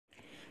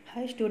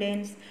Hi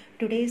students,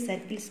 today's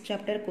circles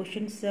chapter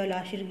questions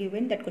last year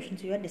given, that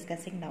questions we are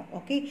discussing now.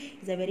 Okay,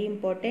 is a very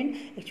important.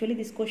 Actually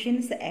this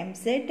questions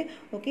Eamcet.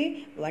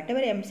 Okay, whatever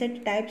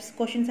Eamcet types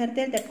questions are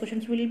there, that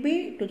questions will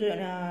be to the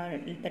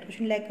that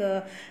question like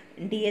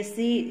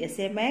DSC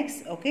SA.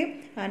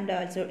 Okay, and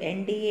also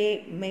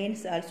NDA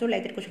mains also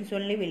like that questions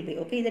only will be.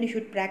 Okay, then you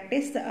should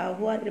practice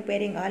who are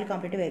preparing all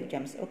competitive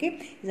exams. Okay,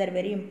 these are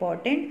very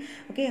important.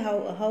 Okay,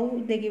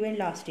 how they given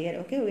last year.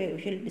 Okay,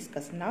 we shall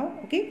discuss now.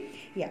 Okay,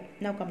 yeah,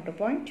 now come to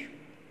point.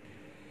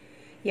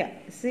 Yeah,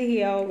 see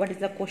here what is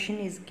the question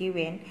is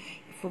given.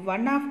 If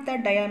one of the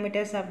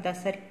diameters of the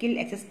circle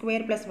x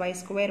square plus y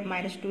square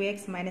minus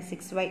 2x minus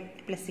 6y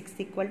plus 6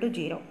 equal to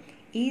 0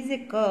 is a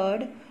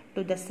curve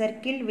to the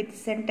circle with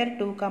center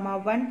 2,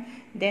 1,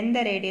 then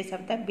the radius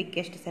of the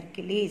biggest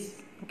circle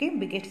is. Okay,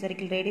 biggest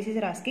circle radius is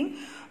asking.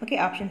 Okay,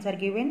 options are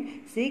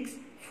given 6,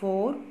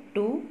 4,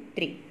 2,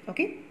 3.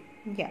 Okay,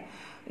 yeah,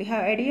 we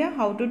have idea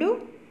how to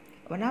do.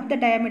 One of the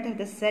diameter of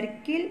the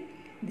circle,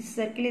 this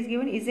circle is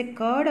given, is a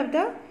curve of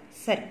the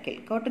circle.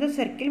 Curve to the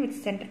circle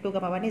with center 2,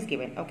 1 is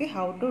given. Okay,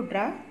 how to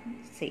draw?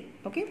 See.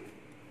 Okay.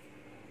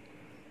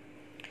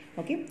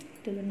 Okay,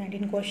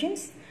 2019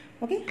 questions.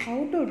 Okay,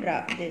 how to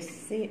draw this?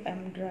 See, I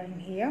am drawing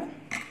here.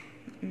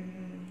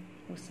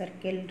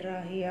 Circle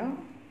draw here.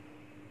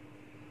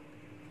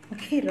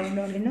 Okay, round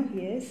only, no?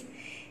 Yes.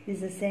 This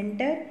is the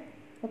center.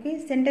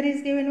 Okay, center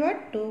is given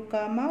what? 2,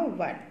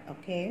 1.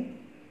 Okay.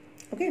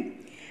 Okay.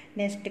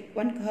 Next,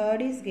 one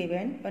curve is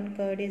given.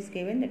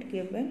 That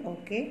given.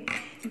 Okay.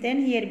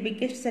 Then here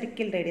biggest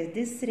circle radius.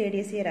 This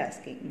radius here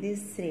asking.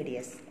 This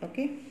radius.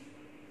 Okay.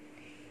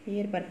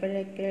 Here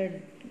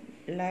perpendicular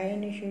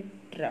line you should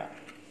draw.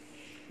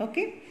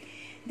 Okay.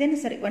 Then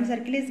one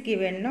circle is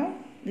given. Now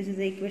this is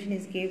the equation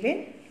is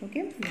given.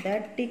 Okay.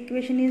 That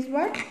equation is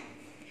what?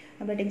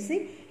 I'm writing,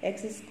 see,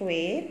 x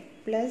square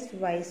plus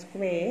y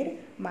square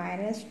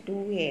minus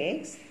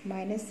 2x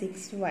minus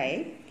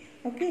 6y.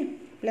 Okay,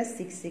 plus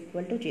 6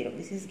 equal to 0.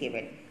 This is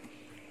given.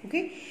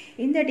 Okay,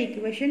 in that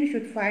equation you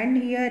should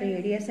find here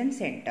radius and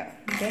center.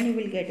 Then you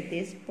will get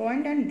this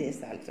point and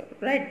this also.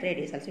 Right,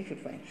 radius also you should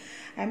find.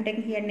 I am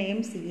taking here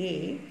names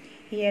A.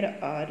 Here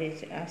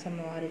origin, some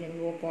origin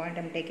O point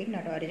I am taking,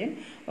 not origin.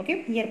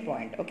 Okay, here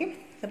point. Okay,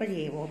 suppose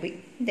A, O,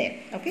 B. There.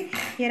 Okay,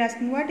 here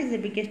asking what is the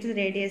biggest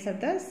radius of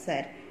the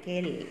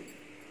circle.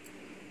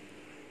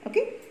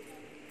 Okay.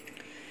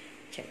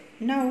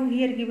 Now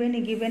here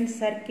given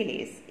circle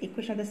is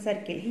equation of the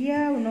circle.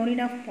 Here no need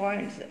of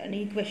points. An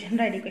equation,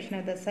 right? Equation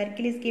of the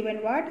circle is given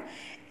what?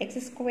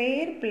 X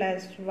square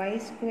plus y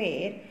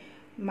square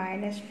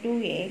minus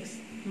 2x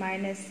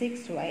minus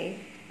 6y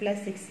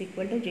plus 6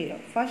 equal to 0.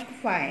 First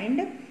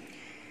find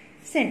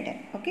center.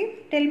 Okay.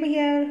 Tell me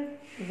here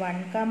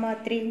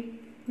 1, 3.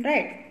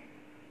 Right?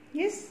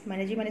 Yes.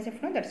 Minus g minus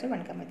f. No, that's a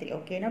 1, 3.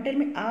 Okay. Now tell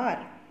me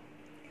r.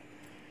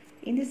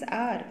 In this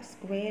r,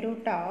 square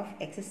root of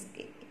x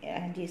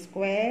g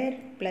square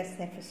plus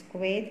f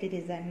square, it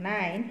is a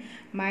 9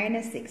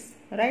 minus 6,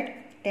 right?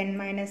 10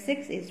 minus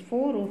 6 is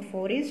 4, root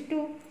 4 is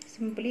 2.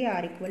 Simply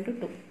r equal to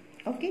 2.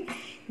 Okay,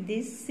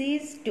 this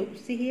is 2.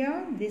 See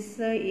here, this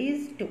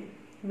is 2.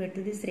 Where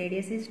to this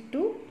radius is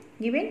 2.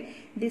 Given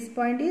this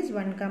point is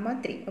 1,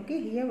 3. Okay,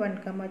 here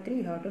 1, 3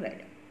 you have to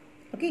write.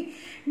 Okay,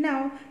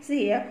 now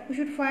see here we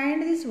should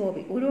find this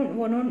OB. We don't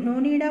no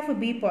need of a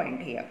B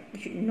point here.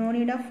 No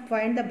need of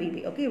find the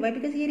BB. Okay, why?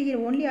 Because here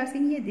only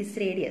asking here this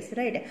radius,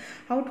 right?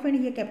 How to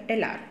find here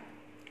capital R?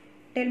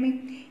 Tell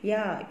me.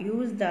 Yeah,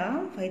 use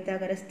the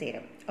Pythagoras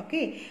theorem.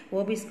 Okay,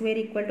 OB square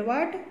equal to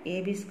what?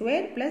 AB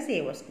square plus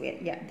AO square.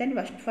 Yeah, then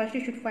first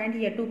you should find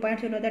here 2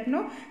 points. You know that,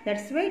 no?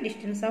 That's why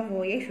distance of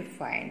OA should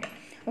find.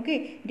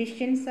 Okay,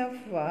 distance of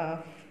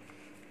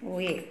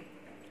OA.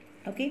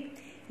 Okay,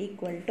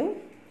 equal to.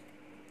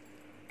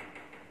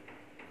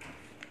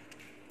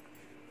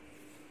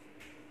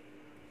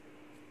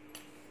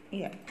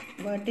 Yeah,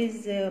 what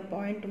is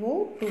point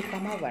O? 2,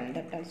 1.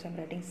 That also I am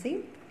writing.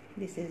 See,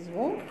 this is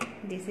O,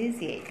 this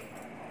is A.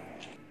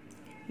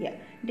 Yeah,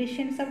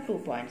 distance of 2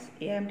 points.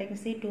 Yeah, I am taking,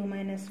 see, 2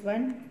 minus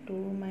 1, 2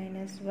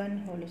 minus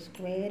 1 whole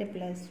square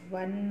plus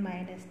 1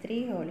 minus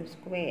 3 whole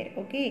square.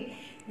 Okay,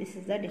 this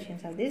is the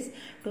distance of this.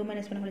 2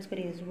 minus 1 whole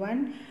square is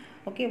 1.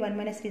 Okay, 1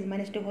 minus 3 is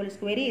minus 2 whole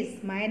square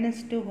is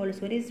minus 2 whole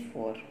square is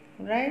 4.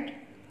 Right?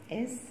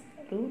 Is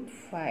root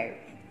 5.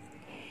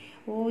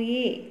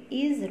 OA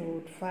is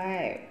root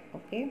 5.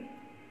 Okay,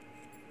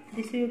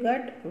 this you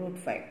got root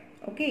 5.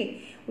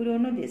 Okay, we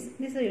don't know this.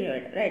 This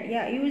is right.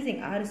 Yeah,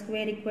 using r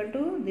square equal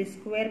to this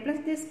square plus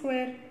this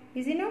square.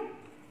 Is it no?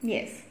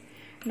 Yes.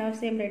 Now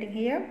same writing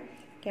here.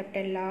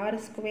 Capital R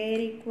square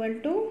equal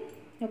to,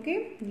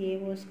 okay,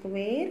 AO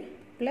square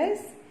plus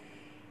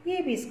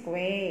AB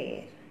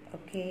square.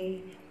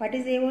 Okay, what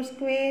is AO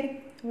square?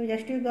 We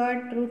just you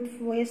got root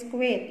 4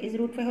 square is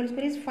root 5 whole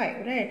square is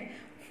 5, right?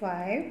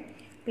 5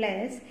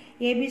 plus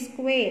AB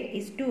square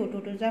is 2.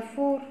 2 2s are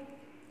 4.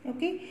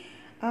 Okay,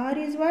 R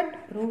is what?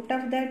 Root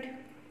of that.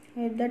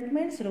 That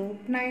means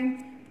root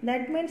 9.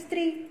 That means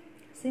 3.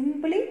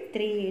 Simply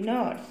 3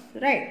 nodes.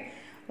 Right.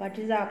 What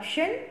is the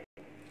option?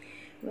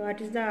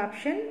 What is the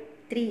option?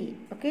 3.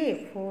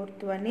 Okay,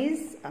 fourth one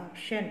is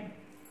option.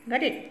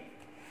 Got it?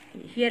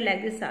 Here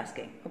like this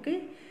asking.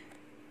 Okay.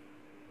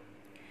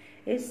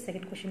 Yes,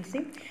 second question,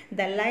 see.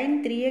 The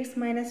line 3x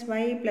minus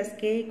y plus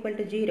k equal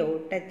to 0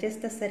 touches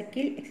the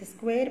circle x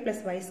square plus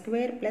y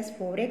square plus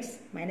 4x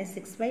minus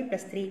 6y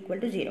plus 3 equal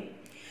to 0.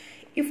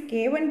 If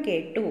k1,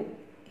 k2,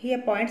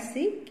 here point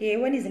C,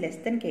 k1 is less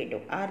than k2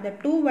 are the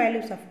two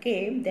values of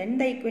k, then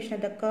the equation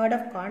of the chord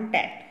of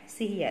contact,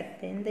 see here,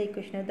 then the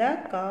equation of the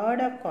chord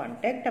of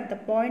contact of the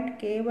point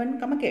k1,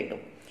 k2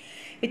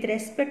 with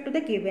respect to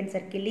the given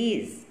circle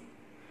is,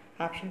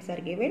 options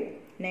are given,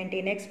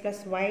 19x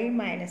plus y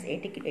minus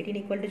 18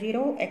 equal to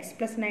 0, x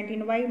plus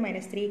 19y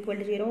minus 3 equal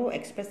to 0,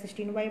 x plus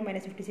 16y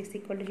minus 56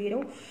 equal to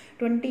 0,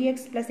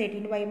 20x plus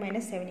 18y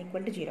minus 7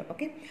 equal to 0.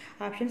 Okay,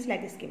 options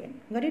like this given.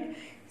 Got it?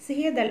 So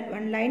here the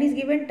one line is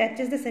given,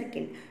 touches the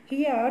circle.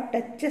 Here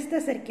touches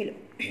the circle.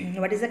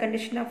 What is the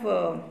condition of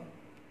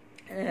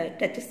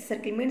touches the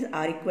circle means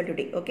r equal to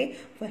d. Okay,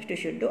 first you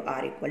should do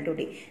r equal to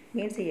d.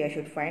 Means here you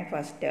should find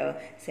first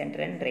center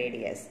and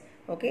radius.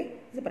 Okay,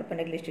 the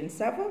perpendicular distance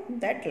of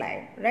that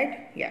line,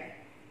 right? Yeah.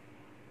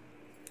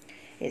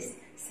 Yes,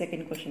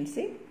 second question,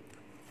 see.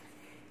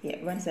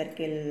 Yeah, one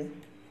circle,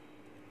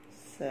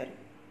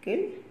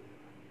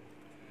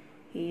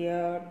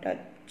 here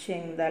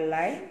touching the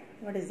line.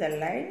 What is the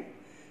line?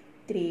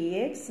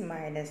 3x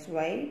minus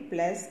y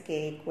plus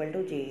k equal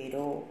to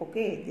 0.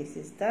 Okay, this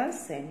is the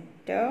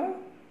center.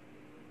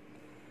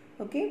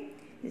 Okay,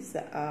 this is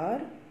the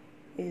r.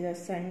 Is the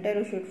center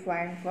you should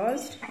find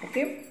first.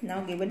 Okay, now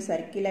given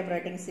circle I am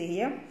writing, see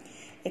here,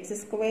 x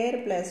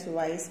square plus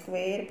y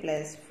square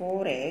plus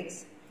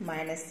 4x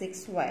minus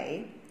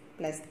 6y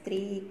plus 3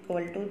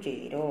 equal to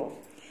 0.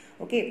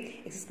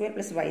 Okay, x square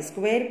plus y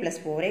square plus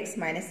 4x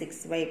minus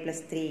 6y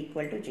plus 3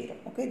 equal to 0.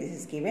 Okay, this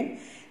is given.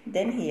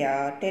 Then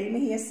here tell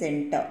me here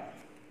center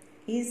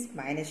is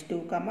minus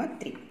 2 comma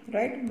 3,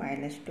 right?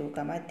 Minus 2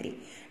 comma 3.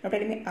 Now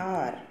tell me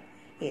r.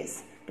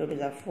 Yes, 2 to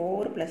the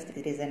 4 plus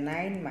 3 is a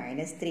 9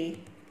 minus 3.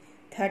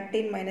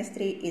 13 minus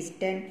 3 is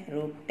 10.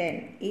 Root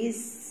 10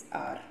 is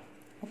r.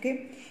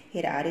 Okay.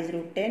 Here r is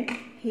root 10.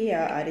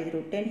 Here r is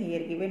root 10.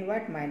 Here given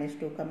what? Minus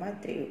 2 comma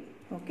 3.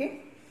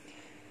 Okay.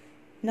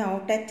 Now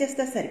touches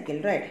the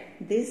circle, right?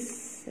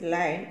 This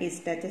line is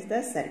touches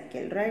the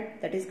circle,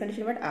 right? That is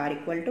condition what? R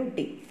equal to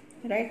d.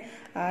 Right,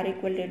 r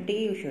equal to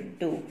d you should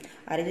do.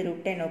 R is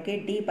root 10.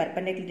 Okay, d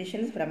perpendicular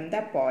distance from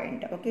the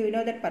point. Okay, we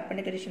know that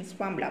perpendicular distance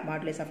formula,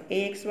 modulus of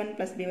ax1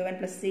 plus by1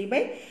 plus c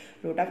by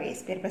root of a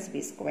square plus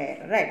b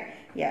square. Right,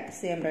 yeah,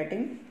 same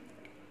writing.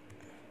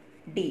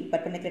 D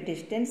perpendicular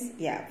distance,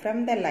 yeah,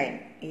 from the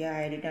line. Yeah,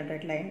 I did not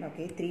write line.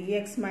 Okay,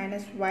 3x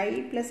minus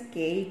y plus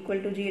k equal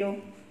to 0.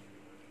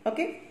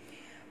 Okay,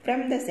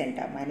 from the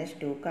center minus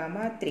 2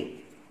 comma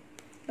 3.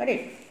 Got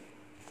it?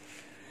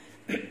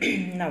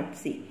 Now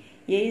see.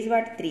 A is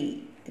what?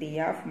 3. 3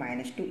 of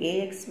minus 2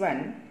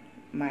 ax1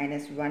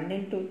 minus 1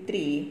 into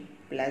 3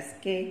 plus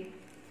k.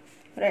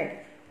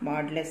 Right.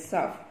 Modulus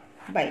of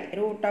by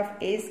root of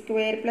a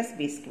square plus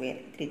b square.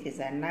 3 is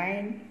a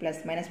 9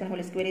 plus minus 1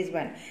 whole square is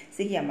 1.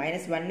 See here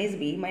minus 1 is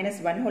b,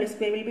 minus 1 whole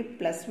square will be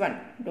plus 1.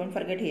 Don't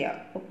forget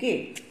here.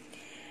 Okay.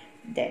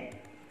 Then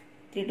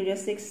 3 to the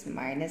 6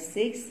 minus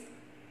 6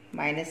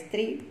 minus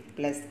 3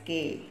 plus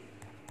k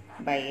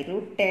by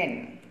root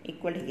 10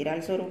 equal to here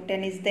also root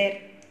 10 is there.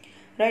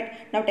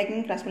 Right, now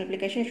taking cross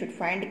multiplication you should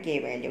find k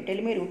value.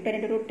 Tell me root 10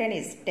 into root 10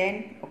 is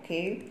 10.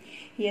 Okay,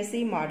 here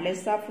see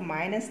modulus of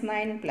minus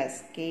 9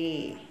 plus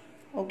k.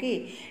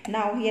 Okay,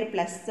 now here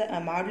plus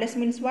modulus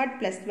means what?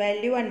 Plus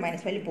value and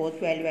minus value, both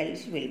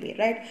values will be,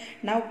 right?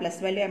 Now plus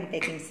value I am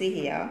taking, see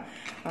here,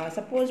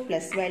 suppose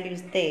plus value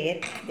is there,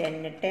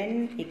 then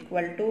 10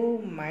 equal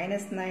to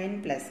minus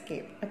 9 plus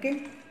k.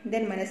 Okay,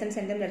 then minus and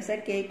send them that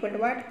side, k equal to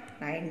what?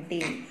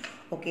 19.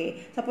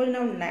 Okay, suppose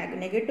now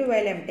negative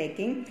value I am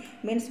taking,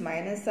 means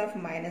minus of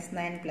minus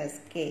 9 plus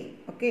k.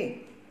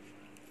 Okay,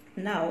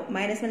 now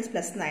minus 1 is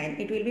plus 9,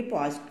 it will be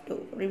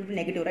positive, it will be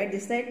negative, right,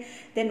 this side.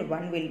 Then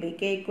 1 will be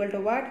k equal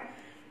to what?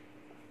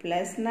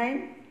 Plus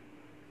 9.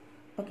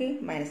 Okay,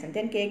 minus 9,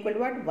 then k equal to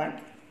what? 1.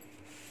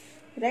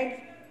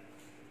 Right?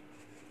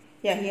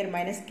 Yeah, here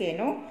minus k,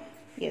 no?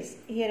 Yes,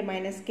 here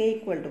minus k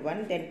equal to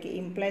 1, then k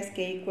implies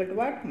k equal to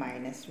what?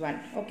 Minus 1.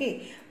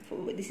 Okay,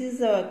 this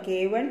is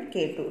k1,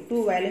 k2,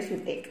 two values you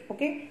take.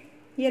 Okay,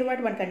 here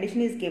what? One condition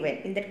is given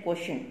in that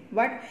question.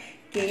 What?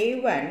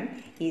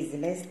 K1 is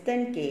less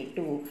than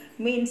K2,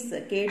 means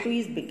K2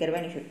 is bigger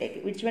one you should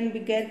take. Which one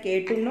bigger?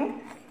 K2,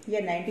 no?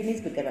 Here 19 is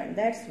bigger one.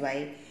 That's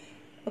why.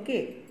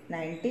 Okay,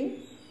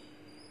 19.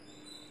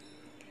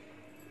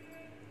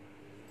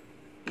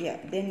 Yeah,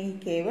 then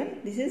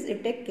K1, this is you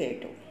take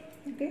K2.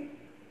 Okay.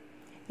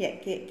 Yeah,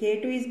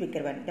 K2 is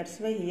bigger one. That's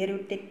why here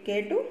you take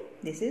K2.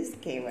 This is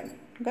K1.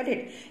 Got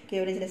it?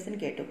 K1 is less than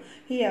K2.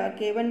 Here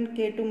K1,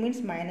 K2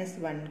 means minus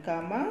 1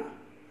 comma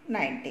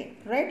 19.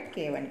 Right?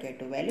 K1,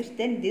 K2 values.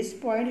 Then this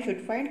point you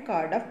should find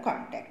chord of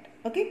contact.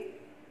 Okay?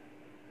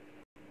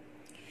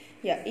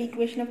 Yeah,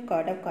 equation of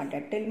chord of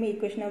contact. Tell me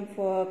equation of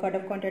chord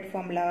of contact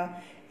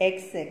formula.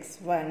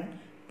 X1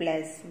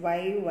 plus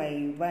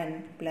y1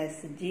 plus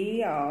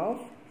g of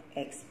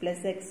x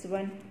plus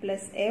x1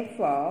 plus f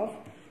of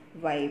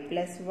y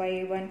plus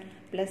y1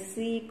 plus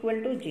c equal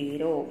to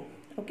 0.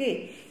 Okay,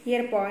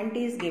 here point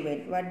is given.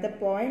 What the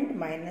point?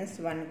 Minus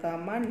 1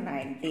 comma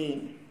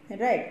 19.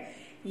 Right?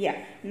 Yeah.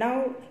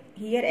 Now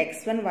here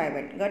x1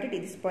 y1. Got it?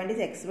 This point is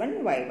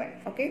x1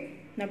 y1. Okay.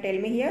 Now tell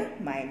me here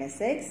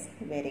minus x.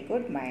 Very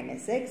good.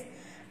 Minus x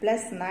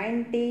plus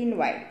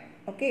 19y.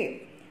 Okay.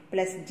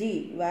 Plus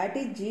g. What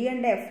is g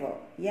and f?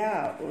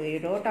 Yeah, we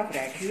wrote of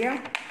that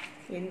here.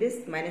 In this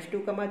minus 2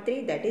 comma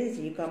 3, that is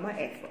g comma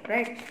f.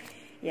 Right?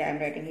 Yeah, I am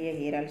writing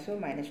here also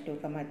minus 2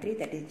 comma 3,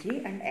 that is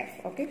g and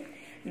f. Okay.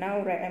 Now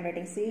I am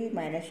writing c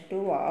minus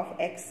 2 of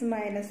x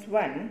minus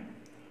 1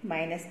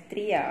 minus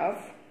 3 of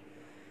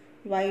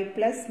y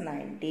plus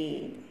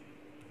 19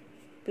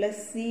 plus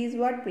c is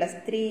what? Plus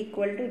 3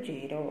 equal to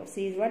 0.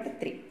 C is what?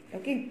 3.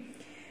 Okay.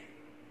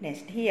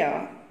 Next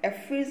here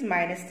f is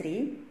minus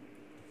 3.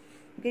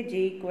 Okay, g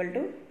equal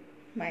to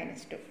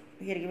minus 2.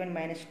 Here given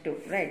minus 2.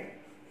 Right.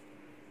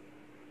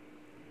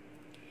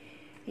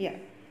 Yeah.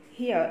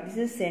 Here this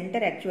is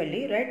center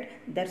actually, right?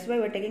 That's why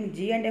we're taking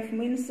g and f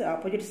means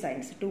opposite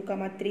signs. 2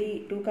 comma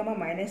 3, 2 comma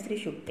minus 3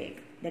 should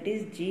take. That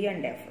is g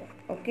and f.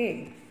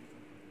 Okay.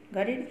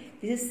 Got it?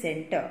 This is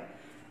center.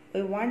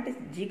 We want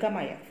g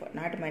comma f,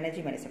 not minus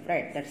g minus f,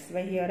 right? That's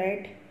why here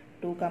write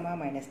 2 comma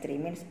minus 3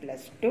 means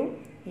plus 2,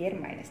 here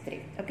minus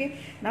 3. Okay.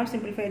 Now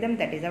simplify them.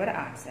 That is our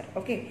answer.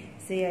 Okay.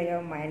 Say I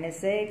have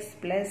minus x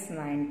plus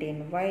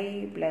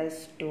 19y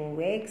plus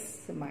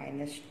 2x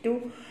minus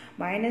 2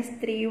 minus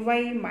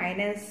 3y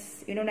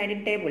minus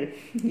 19 table.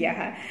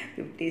 Yeah,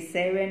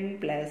 57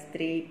 plus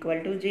 3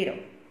 equal to 0.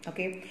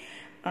 Okay.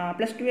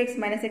 Plus 2x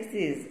minus x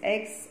is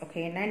x.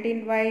 Okay.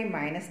 19y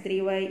minus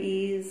 3y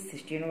is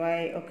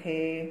 16y.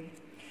 Okay.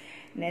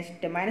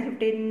 Next minus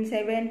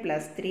 57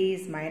 plus 3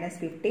 is minus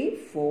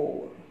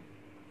 54.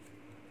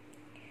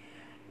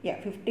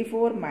 Yeah,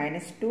 54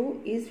 minus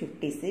 2 is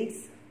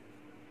 56.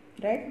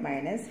 Right?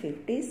 Minus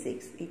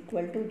 56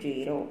 equal to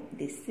 0.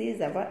 This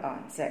is our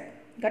answer.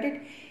 Got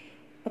it?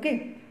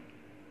 Okay.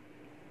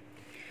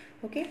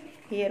 Okay.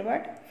 Here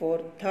what?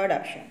 Third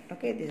option.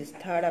 Okay. This is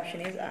third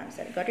option is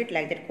answer. Got it?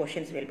 Like that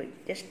questions will be.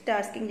 Just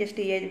asking just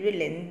here will be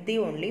lengthy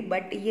only.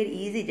 But here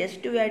easy.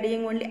 Just to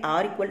adding only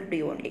r equal to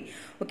d only.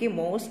 Okay.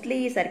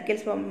 Mostly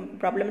circles from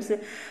problems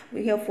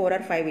we have 4 or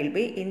 5 will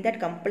be. In that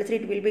compulsory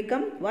it will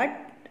become what?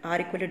 R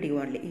equal to d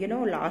only.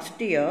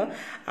 Last year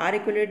r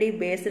equal to d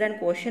based on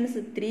questions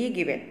 3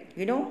 given.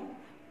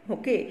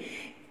 Okay.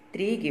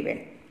 3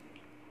 given.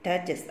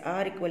 Touches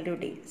r equal to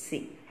d.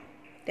 See.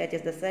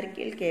 Touches the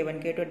circle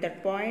k1 k2 at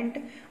that point.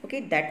 Okay,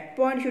 that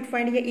point should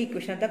find here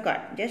equation of the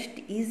card. Just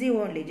easy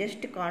only.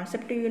 Just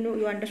concept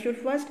you understood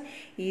first.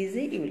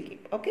 Easy you will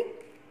keep. Okay.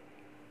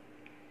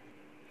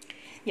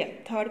 Yeah,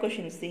 third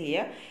question see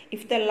here.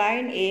 If the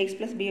line ax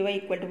plus by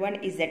equal to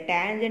 1 is a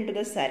tangent to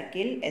the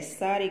circle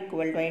SR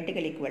equal to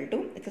integral equal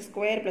to x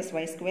square plus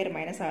y square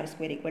minus r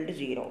square equal to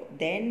 0,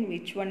 then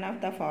which one of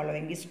the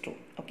following is true?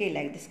 Okay,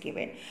 like this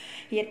given.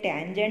 Here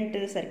tangent to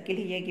the circle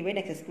here given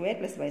x square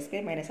plus y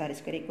square minus r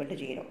square equal to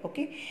 0.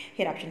 Okay,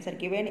 here options are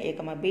given. A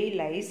comma b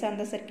lies on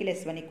the circle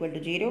S1 equal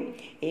to 0.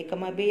 A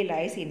comma b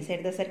lies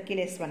inside the circle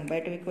S1 by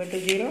 2 equal to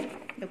 0.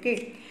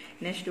 Okay.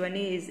 Next one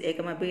is a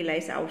comma b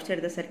lies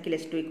outside the circle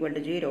S2 equal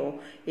to 0.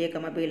 A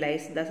comma b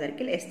lies the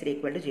circle S3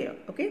 equal to 0.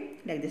 Okay,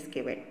 like this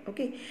given.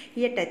 Okay,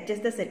 here touches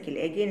the circle.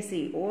 Again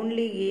see,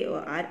 only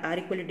r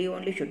equal to d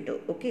only should do.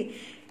 Okay,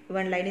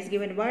 one line is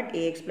given what?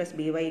 Ax plus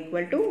by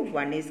equal to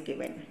 1 is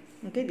given.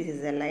 Okay, this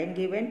is a line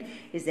given.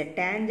 Is the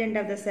tangent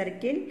of the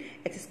circle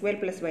x square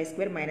plus y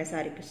square minus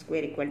r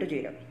square equal to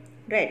 0.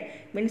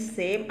 Right, means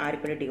same r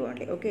equal to d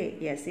only. Okay,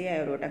 yes, see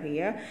I wrote up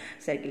here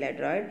circle I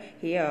draw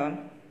here.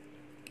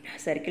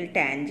 Circle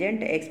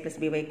tangent x plus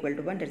by equal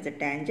to 1, that's the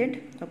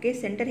tangent. Okay,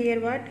 center here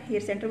what?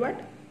 Here center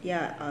what?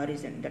 Yeah,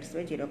 origin, that's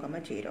why 0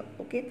 comma 0.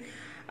 Okay,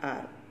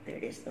 r, there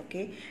it is.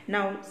 Okay,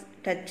 now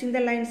touching the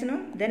lines now,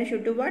 then you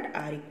should do what?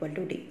 R equal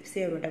to d.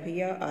 Say root of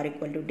here r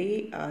equal to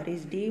d. R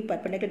is d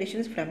perpendicular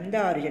distance from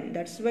the origin,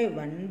 that's why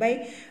 1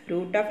 by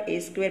root of a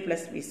square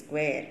plus b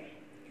square.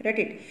 Right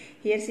it.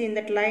 Here see in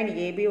that line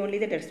AB only,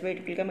 that's why it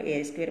will become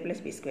a square plus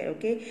b square.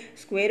 Okay.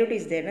 Square root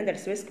is there, and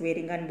that's why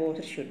squaring on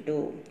both should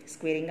do.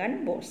 Squaring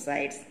on both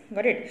sides.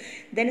 Got it.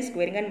 Then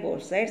squaring on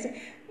both sides.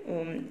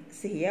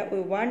 See here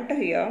we want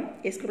here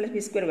a square plus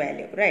b square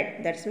value.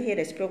 Right. That's why here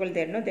reciprocal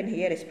there. No. Then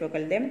here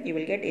reciprocal them. You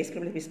will get a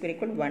square plus b square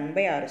equal to 1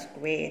 by r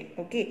square.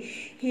 Okay.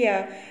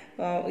 Here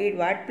in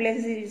what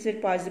place is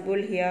it possible?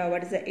 Here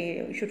what is the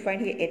you should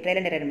find here a trial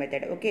and error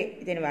method. Okay.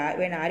 Then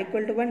when r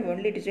equal to 1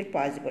 only it is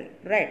possible.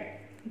 Right.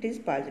 It is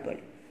possible.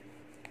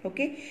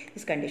 Okay,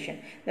 this condition.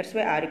 That's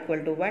why r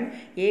equal to 1.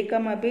 A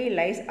comma b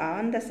lies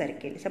on the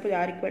circle. Suppose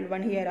r equal to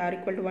 1 here, r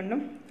equal to 1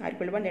 no? R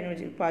equal to 1, then it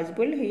is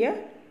possible here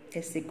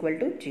s equal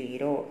to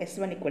 0.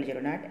 S1 equal to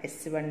 0, not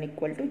S1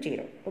 equal to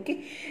 0.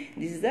 Okay,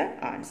 this is the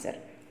answer.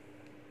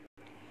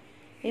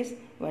 Yes,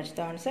 what's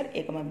the answer?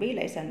 A comma b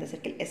lies on the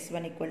circle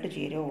S1 equal to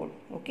 0.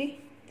 Okay,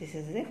 This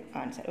is the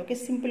answer. Okay,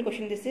 simple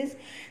question this is.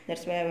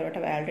 That's why I wrote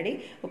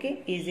already.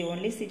 Okay, easy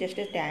only. See just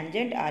a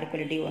tangent r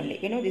equal to d only.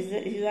 You know, this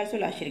is also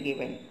last year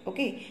given.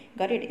 Okay,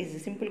 got it.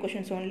 Is simple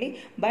questions only.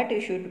 But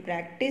you should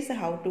practice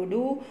how to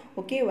do.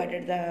 Okay, what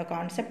is the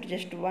concept?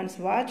 Just once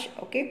watch.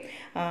 Okay,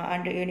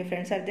 and any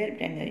friends are there,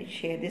 then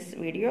share this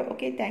video.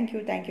 Okay, thank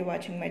you. Thank you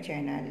watching my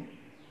channel.